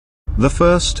The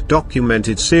first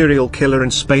documented serial killer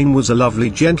in Spain was a lovely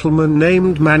gentleman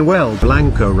named Manuel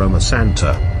Blanco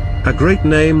Romasanta. A great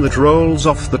name that rolls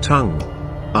off the tongue.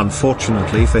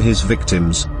 Unfortunately for his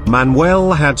victims,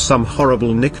 Manuel had some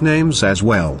horrible nicknames as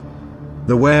well.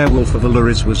 The Werewolf of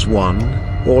Spain was one,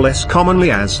 or less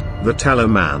commonly as, the Tallow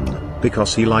Man,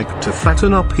 because he liked to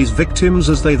fatten up his victims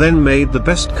as they then made the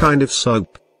best kind of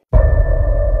soap.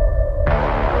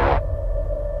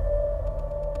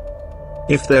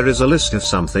 If there is a list of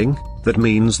something, that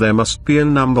means there must be a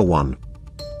number one.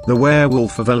 The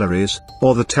Werewolf of Spain,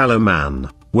 or the Tallow Man,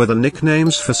 were the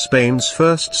nicknames for Spain's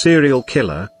first serial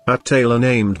killer, a tailor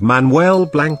named Manuel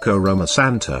Blanco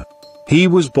Romasanta. He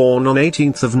was born on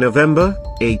 18th of November,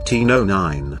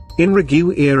 1809, in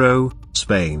Regueiro,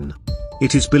 Spain.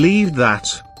 It is believed that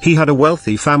he had a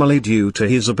wealthy family due to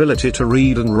his ability to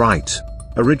read and write.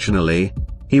 Originally,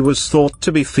 he was thought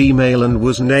to be female and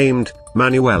was named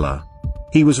Manuela.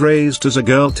 He was raised as a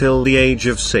girl till the age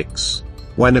of 6,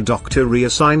 when a doctor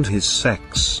reassigned his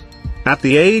sex. At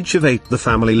the age of 8 the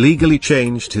family legally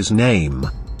changed his name.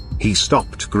 He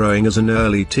stopped growing as an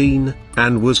early teen,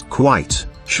 and was quite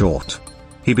short.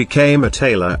 He became a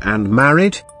tailor and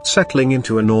married, settling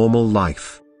into a normal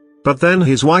life. But then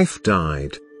his wife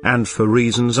died, and for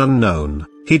reasons unknown,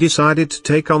 he decided to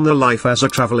take on the life as a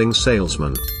traveling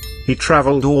salesman. He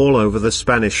traveled all over the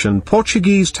Spanish and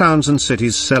Portuguese towns and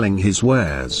cities selling his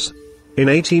wares. In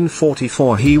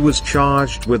 1844 he was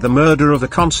charged with the murder of a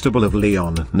constable of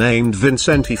Leon named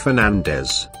Vicente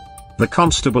Fernandez. The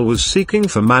constable was seeking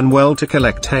for Manuel to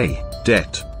collect a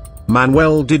debt.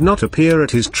 Manuel did not appear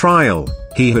at his trial.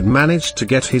 He had managed to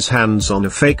get his hands on a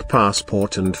fake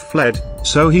passport and fled,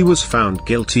 so he was found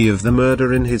guilty of the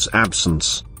murder in his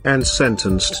absence, and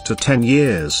sentenced to 10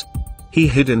 years. He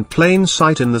hid in plain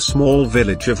sight in the small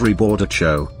village of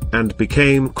Rebordacho, and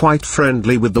became quite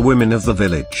friendly with the women of the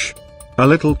village. A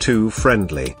little too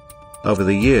friendly. Over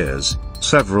the years,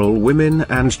 several women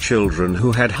and children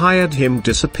who had hired him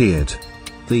disappeared.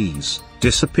 These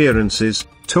disappearances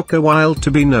took a while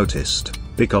to be noticed,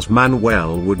 because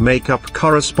Manuel would make up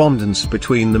correspondence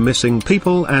between the missing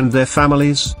people and their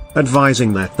families,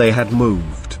 advising that they had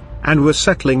moved, and were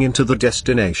settling into the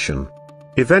destination.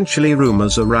 Eventually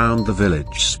rumors around the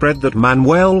village spread that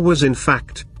Manuel was in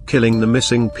fact killing the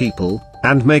missing people,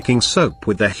 and making soap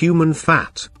with their human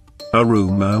fat. A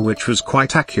rumor which was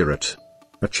quite accurate.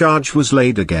 A charge was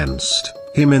laid against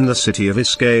him in the city of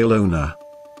Escalona.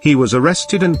 He was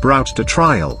arrested and brought to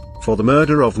trial for the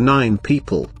murder of 9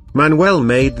 people. Manuel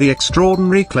made the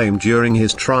extraordinary claim during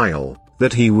his trial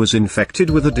that he was infected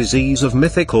with a disease of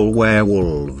mythical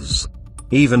werewolves.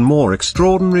 Even more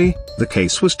extraordinary, the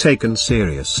case was taken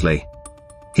seriously.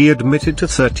 He admitted to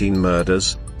 13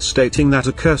 murders, stating that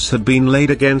a curse had been laid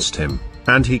against him,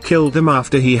 and he killed them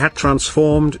after he had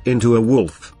transformed into a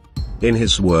wolf. In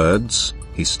his words,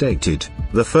 he stated,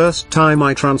 "The first time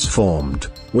I transformed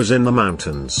was in the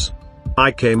mountains.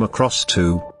 I came across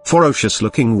 2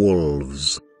 ferocious-looking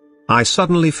wolves. I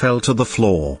suddenly fell to the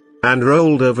floor, and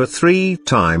rolled over 3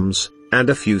 times, and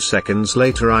a few seconds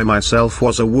later I myself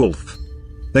was a wolf.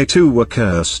 They too were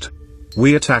cursed.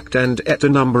 We attacked and ate a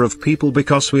number of people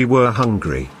because we were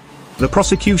hungry." The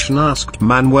prosecution asked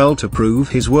Manuel to prove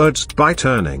his words by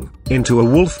turning into a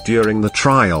wolf during the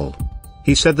trial.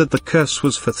 He said that the curse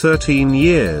was for 13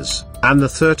 years, and the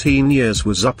 13 years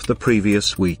was up the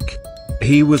previous week.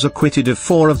 He was acquitted of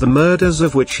 4 of the murders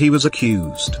of which he was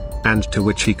accused, and to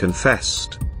which he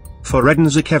confessed.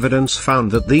 Forensic evidence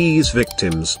found that these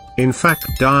victims, in fact,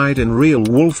 died in real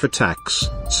wolf attacks,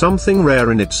 something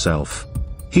rare in itself.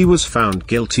 He was found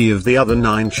guilty of the other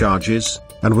 9 charges,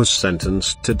 and was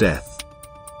sentenced to death.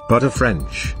 But a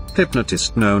French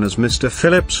hypnotist known as Mr.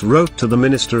 Phillips wrote to the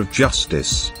Minister of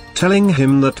Justice, telling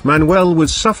him that Manuel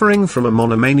was suffering from a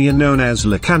monomania known as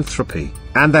lycanthropy,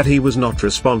 and that he was not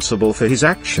responsible for his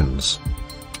actions.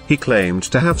 He claimed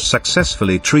to have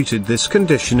successfully treated this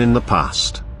condition in the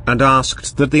past, and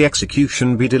asked that the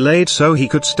execution be delayed so he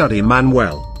could study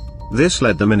Manuel. This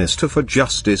led the Minister for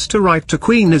Justice to write to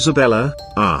Queen Isabella,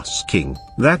 asking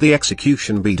that the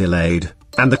execution be delayed,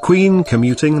 and the Queen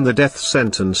commuting the death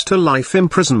sentence to life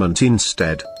imprisonment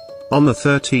instead. On the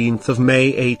 13th of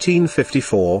May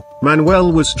 1854,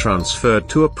 Manuel was transferred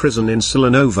to a prison in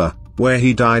Silanova, where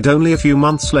he died only a few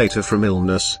months later from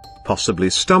illness, possibly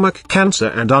stomach cancer,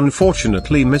 and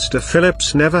unfortunately Mr.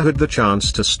 Phillips never had the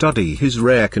chance to study his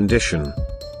rare condition.